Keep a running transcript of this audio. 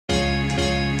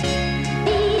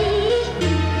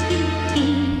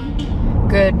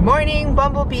Good morning,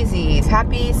 bumblebeesies.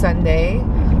 Happy Sunday.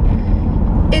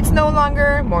 It's no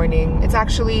longer morning. It's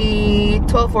actually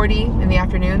 12:40 in the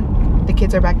afternoon. The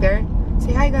kids are back there.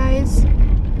 Say hi, guys.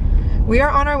 We are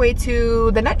on our way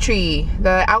to the Nut Tree,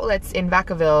 the outlets in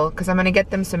VACAVILLE, because I'm gonna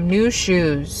get them some new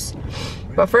shoes.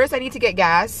 But first I need to get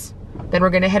gas. Then we're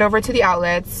gonna head over to the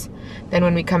outlets. Then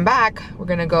when we come back, we're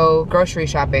gonna go grocery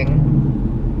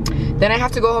shopping. Then I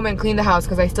have to go home and clean the house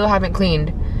because I still haven't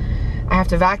cleaned. I have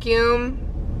to vacuum.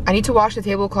 I need to wash the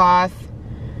tablecloth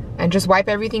and just wipe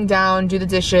everything down, do the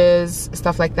dishes,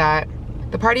 stuff like that.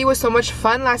 The party was so much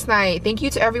fun last night. Thank you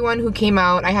to everyone who came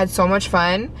out. I had so much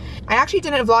fun. I actually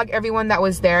didn't vlog everyone that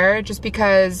was there just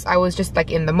because I was just like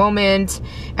in the moment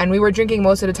and we were drinking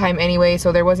most of the time anyway,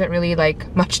 so there wasn't really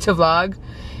like much to vlog.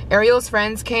 Ariel's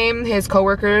friends came, his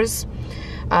co-workers.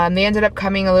 They ended up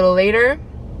coming a little later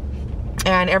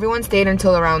and everyone stayed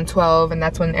until around 12 and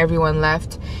that's when everyone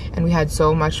left and we had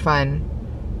so much fun.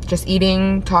 Just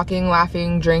eating, talking,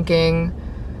 laughing, drinking.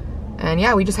 And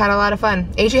yeah, we just had a lot of fun.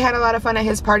 AJ had a lot of fun at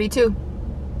his party too.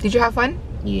 Did you have fun?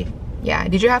 Yeah. Yeah.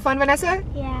 Did you have fun, Vanessa?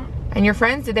 Yeah. And your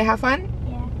friends, did they have fun?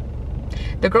 Yeah.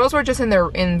 The girls were just in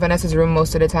Vanessa's room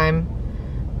most of the time.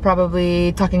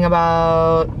 Probably talking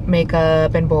about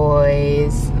makeup and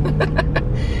boys.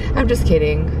 I'm just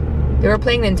kidding. They were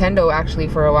playing Nintendo actually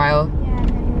for a while. Yeah,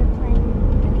 and then we were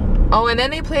playing. Oh, and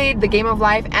then they played the Game of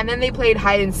Life and then they played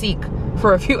hide and seek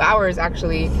for a few hours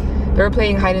actually. They were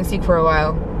playing hide and seek for a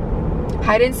while.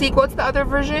 Hide and seek, what's the other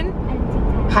version?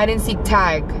 Hide and seek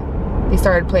tag. They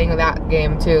started playing that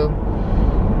game too.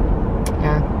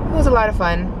 Yeah, it was a lot of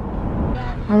fun.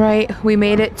 Alright, we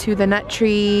made it to the Nut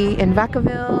Tree in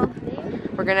VACAVILLE.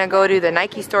 We're gonna go to the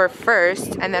Nike store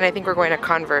first and then I think we're going to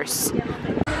Converse.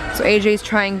 So AJ's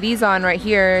trying these on right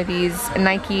here, these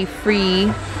Nike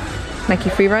Free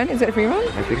Run? Is it Free Run?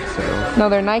 I think so. No,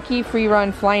 they're Nike Free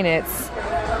Run Flyknits.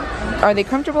 Are they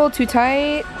comfortable? Too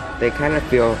tight? They kind of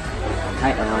feel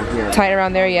tight around here. Tight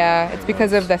around there, yeah. It's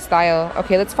because of the style.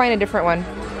 Okay, let's find a different one.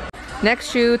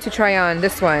 Next shoe to try on,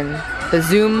 this one. The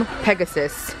Zoom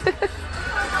Pegasus.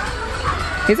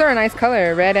 These are a nice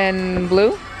color, red and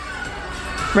blue.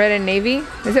 Red and navy.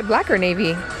 Is it black or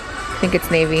navy? I think it's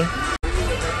navy.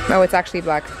 No, it's actually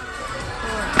black.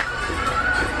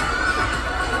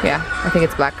 Yeah, I think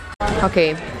it's black.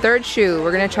 Okay, third shoe.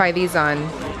 We're gonna try these on.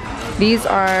 These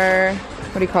are,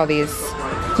 what do you call these?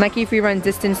 Nike Free Run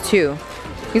Distance 2.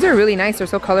 These are really nice, they're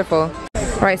so colorful.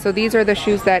 Alright, so these are the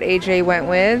shoes that AJ went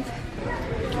with.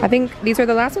 I think these are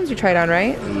the last ones you tried on,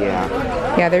 right? Yeah.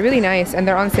 Yeah, they're really nice and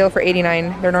they're on sale for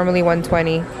 $89. They're normally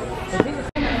 $120.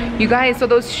 You guys, so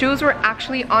those shoes were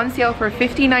actually on sale for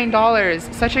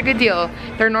 $59. Such a good deal.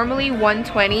 They're normally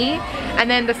 $120 and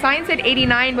then the sign said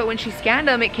 $89, but when she scanned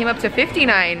them it came up to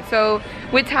 $59. So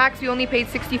with tax we only paid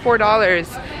 $64.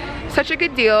 Such a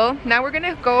good deal. Now we're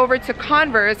gonna go over to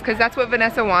Converse because that's what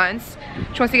Vanessa wants.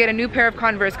 She wants to get a new pair of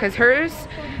Converse because hers,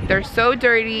 they're so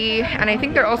dirty and I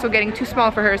think they're also getting too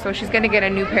small for her, so she's gonna get a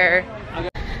new pair.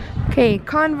 Okay,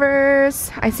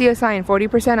 Converse. I see a sign,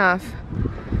 40% off.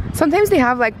 Sometimes they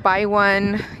have like buy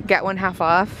one, get one half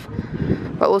off,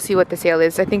 but we'll see what the sale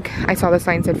is. I think I saw the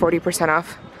sign said 40%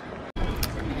 off.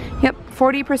 Yep,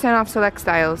 40% off select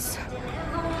styles.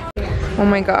 Oh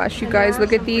my gosh, you guys,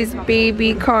 look at these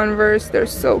baby Converse. They're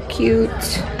so cute.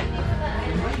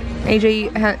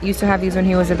 AJ used to have these when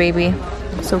he was a baby.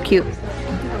 So cute.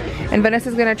 And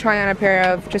Vanessa's gonna try on a pair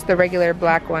of just the regular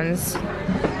black ones.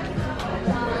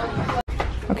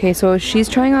 Okay, so she's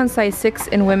trying on size 6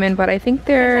 in women, but I think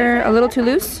they're a little too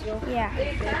loose. Yeah.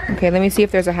 Okay, let me see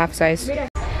if there's a half size.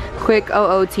 Quick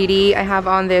OOTD, I have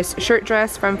on this shirt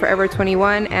dress from Forever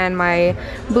 21 and my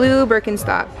blue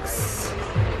Birkenstocks.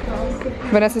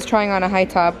 Vanessa's trying on a high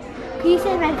top. You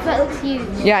said my foot looks huge.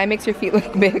 Yeah, it makes your feet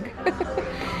look big.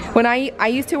 When I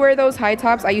used to wear those high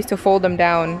tops, I used to fold them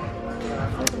down.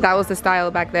 That was the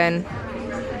style back then.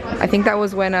 I think that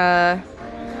was when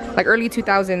like early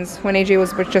 2000s when AJ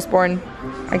was just born.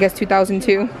 I guess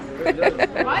 2002.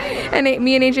 And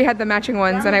me and AJ had the matching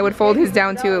ones and I would fold his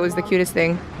down too. It was the cutest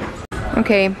thing.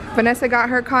 Okay, Vanessa got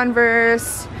her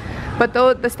Converse, but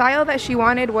though the style that she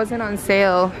wanted wasn't on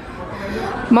sale.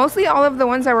 Mostly all of the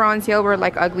ones that were on sale were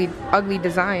like ugly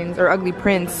designs or ugly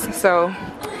prints. So,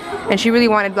 and she really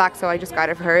wanted black, so I just got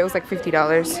it for her. It was like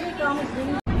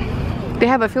 $50. They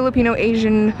have a Filipino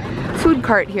Asian food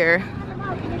cart here.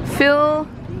 Feel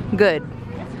good.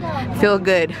 Feel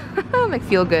good. Like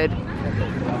feel good.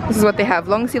 This is what they have.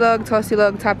 Long silog,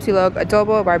 tosilog, top silog,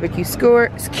 adobo, barbecue skewer,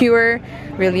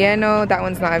 relleno. That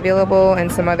one's not available,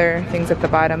 and some other things at the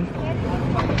bottom.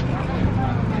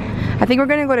 I think we're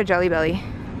gonna go to Jelly Belly.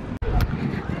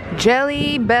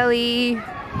 Jelly Belly.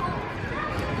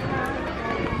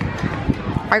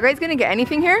 Are you guys gonna get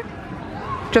anything here?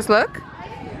 Just look.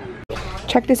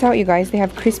 Check this out, you guys. They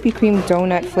have Krispy Kreme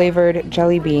donut flavored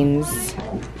jelly beans.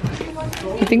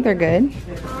 You think they're good?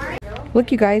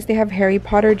 Look, you guys, they have Harry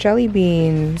Potter jelly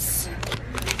beans.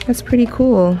 That's pretty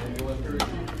cool.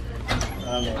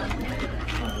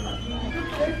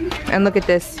 And look at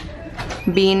this.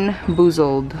 Bean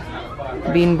boozled.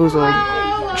 Bean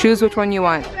boozled. Choose which one you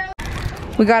want.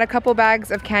 We got a couple bags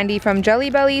of candy from Jelly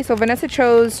Belly. So Vanessa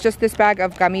chose just this bag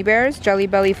of gummy bears, Jelly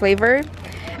Belly flavor.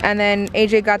 And then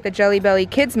AJ got the Jelly Belly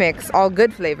Kids Mix, all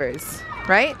good flavors,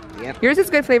 right? Yep. Yours is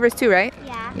good flavors too, right?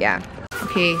 Yeah. Yeah.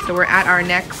 Okay, so we're at our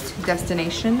next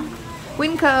destination,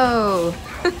 Winco.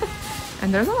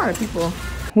 And there's a lot of people.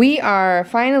 We are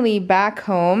finally back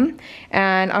home,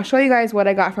 and I'll show you guys what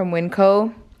I got from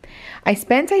Winco. I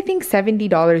spent, I think,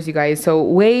 $70, you guys, so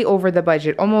way over the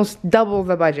budget, almost double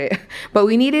the budget. But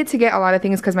we needed to get a lot of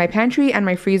things because my pantry and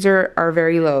my freezer are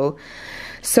very low.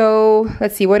 So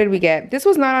let's see, what did we get? This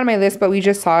was not on my list, but we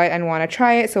just saw it and want to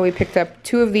try it, so we picked up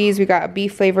 2 of these. We got a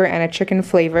beef flavor and a chicken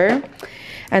flavor.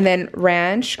 And then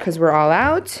ranch, because we're all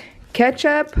out.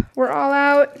 Ketchup, we're all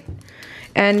out.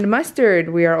 And mustard,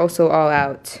 we are also all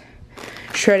out.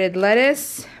 Shredded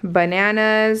lettuce,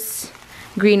 bananas,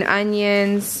 green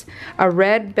onions, a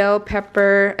red bell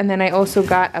pepper, and then I also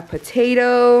got a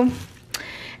potato.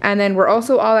 And then we're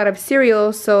also all out of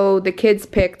cereal, so the kids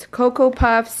picked Cocoa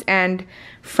Puffs and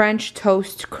French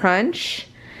Toast Crunch.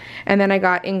 And then I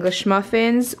got English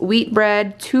muffins, wheat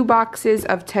bread, 2 boxes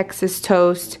of Texas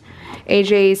toast,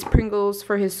 AJ's Pringles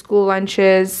for his school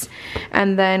lunches,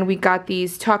 and then we got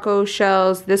these taco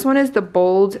shells. This one is the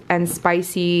bold and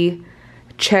spicy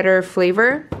cheddar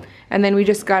flavor, and then we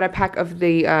just got a pack of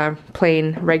the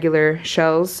plain regular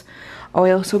shells. Oh,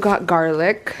 I also got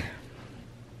garlic.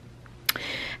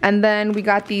 And then we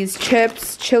got these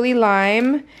chips, chili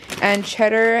lime and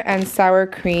cheddar and sour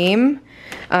cream,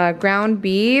 ground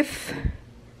beef,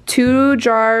 2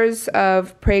 jars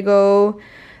of Prego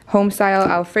home-style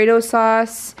Alfredo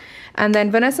sauce. And then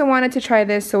Vanessa wanted to try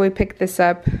this, so we picked this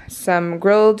up. Some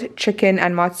grilled chicken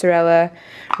and mozzarella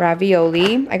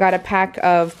ravioli. I got a pack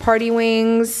of party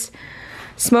wings,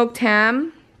 smoked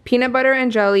ham, peanut butter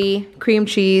and jelly, cream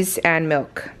cheese, and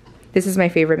milk. This is my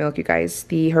favorite milk, you guys.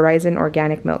 The Horizon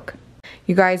organic milk.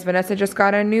 You guys, Vanessa just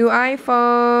got a new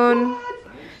iPhone.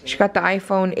 She got the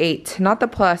iPhone 8. Not the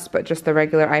Plus, but just the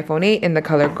regular iPhone 8 in the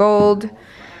color gold.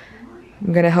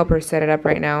 I'm gonna help her set it up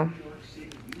right now.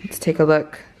 Let's take a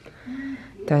look.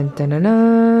 Dun dun dun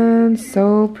dun.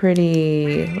 So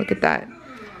pretty. Look at that.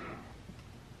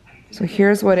 So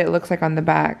here's what it looks like on the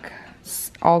back.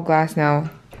 It's all glass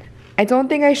now. I don't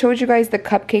think I showed you guys the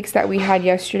cupcakes that we had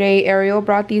yesterday. Ariel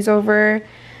brought these over.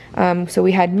 So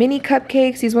we had mini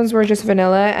cupcakes. These ones were just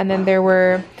vanilla, and then there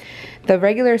were the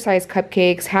regular size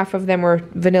cupcakes. Half of them were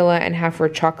vanilla and half were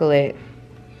chocolate.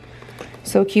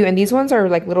 So cute. And these ones are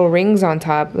like little rings on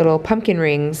top, little pumpkin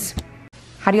rings.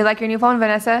 How do you like your new phone,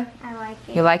 Vanessa? I like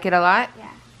it. You like it a lot?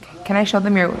 Yeah. Can I show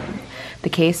them the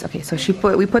case? Okay, so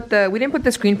we didn't put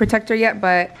the screen protector yet,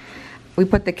 but we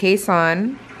put the case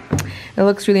on. It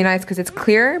looks really nice because it's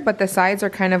clear, but the sides are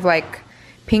kind of like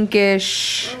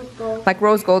pinkish, like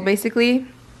rose gold basically.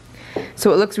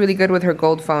 So it looks really good with her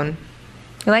gold phone.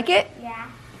 You like it? Yeah.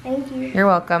 Thank you. You're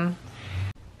welcome.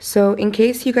 So in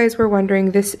case you guys were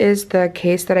wondering, this is the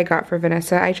case that I got for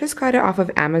Vanessa. I just got it off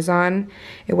of Amazon.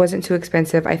 It wasn't too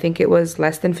expensive. I think it was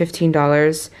less than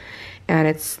 $15. And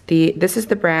this is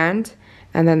the brand,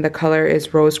 and then the color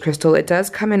is rose crystal. It does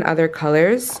come in other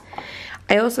colors.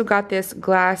 I also got this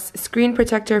glass screen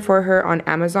protector for her on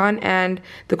Amazon, and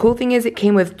the cool thing is it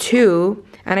came with 2,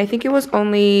 and I think it was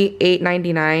only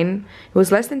 $8.99. It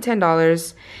was less than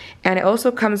 $10. And it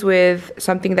also comes with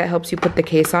something that helps you put the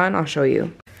case on. I'll show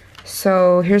you.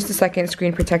 So here's the second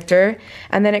screen protector,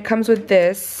 and then it comes with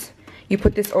this. You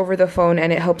put this over the phone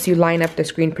and it helps you line up the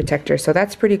screen protector, so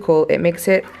that's pretty cool. It makes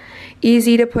it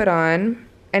easy to put on,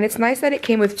 and it's nice that it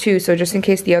came with 2, so just in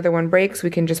case the other one breaks,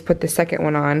 we can just put the second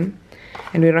one on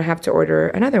and we don't have to order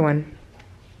another one.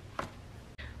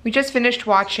 We just finished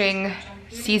watching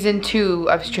season 2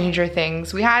 of Stranger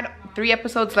Things. We had 3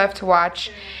 episodes left to watch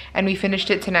and we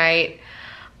finished it tonight.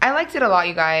 I liked it a lot,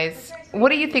 you guys. What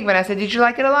do you think, Vanessa? Did you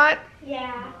like it a lot?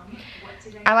 Yeah.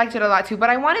 I liked it a lot too, but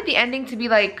I wanted the ending to be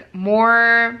like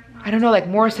more, I don't know, like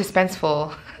more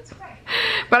suspenseful.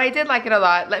 But I did like it a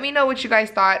lot. Let me know what you guys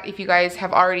thought. If you guys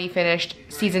have already finished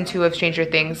season 2 of Stranger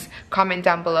Things, comment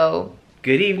down below.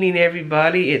 Good evening,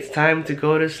 everybody. It's time to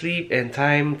go to sleep and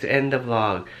time to end the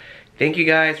vlog. Thank you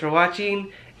guys for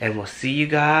watching, and we'll see you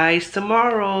guys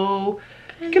tomorrow.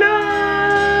 Good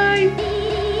night.